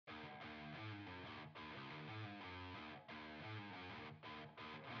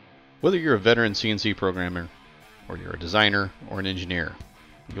Whether you're a veteran CNC programmer, or you're a designer or an engineer,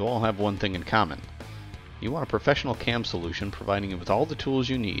 you all have one thing in common. You want a professional CAM solution providing you with all the tools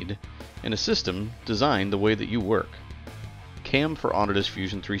you need and a system designed the way that you work. CAM for Autodesk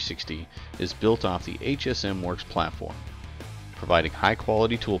Fusion 360 is built off the HSM Works platform, providing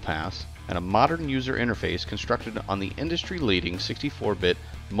high-quality toolpaths and a modern user interface constructed on the industry-leading 64-bit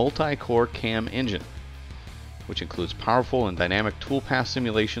multi-core CAM engine, which includes powerful and dynamic toolpath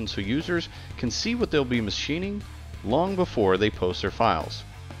simulation so users can see what they'll be machining long before they post their files.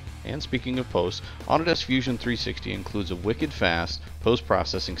 And speaking of post, Autodesk Fusion 360 includes a wicked fast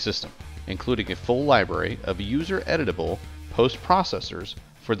post-processing system, including a full library of user-editable post-processors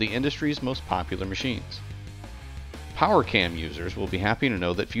for the industry's most popular machines. PowerCAM users will be happy to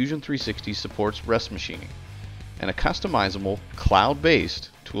know that Fusion 360 supports rest machining and a customizable cloud-based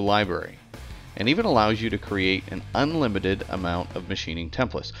tool library, and even allows you to create an unlimited amount of machining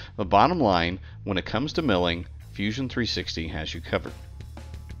templates. The bottom line, when it comes to milling, Fusion 360 has you covered.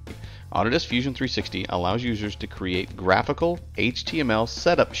 Autodesk Fusion 360 allows users to create graphical HTML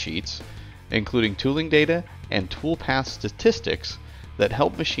setup sheets, including tooling data and toolpath statistics that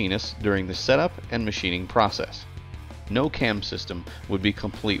help machinists during the setup and machining process. No CAM system would be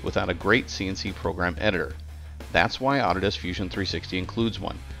complete without a great CNC program editor. That's why Autodesk Fusion 360 includes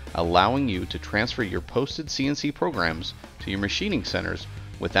one, allowing you to transfer your posted CNC programs to your machining centers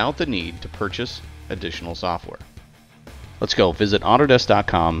without the need to purchase additional software. Let's go. Visit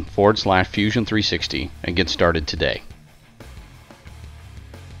autodesk.com/Fusion360 and get started today.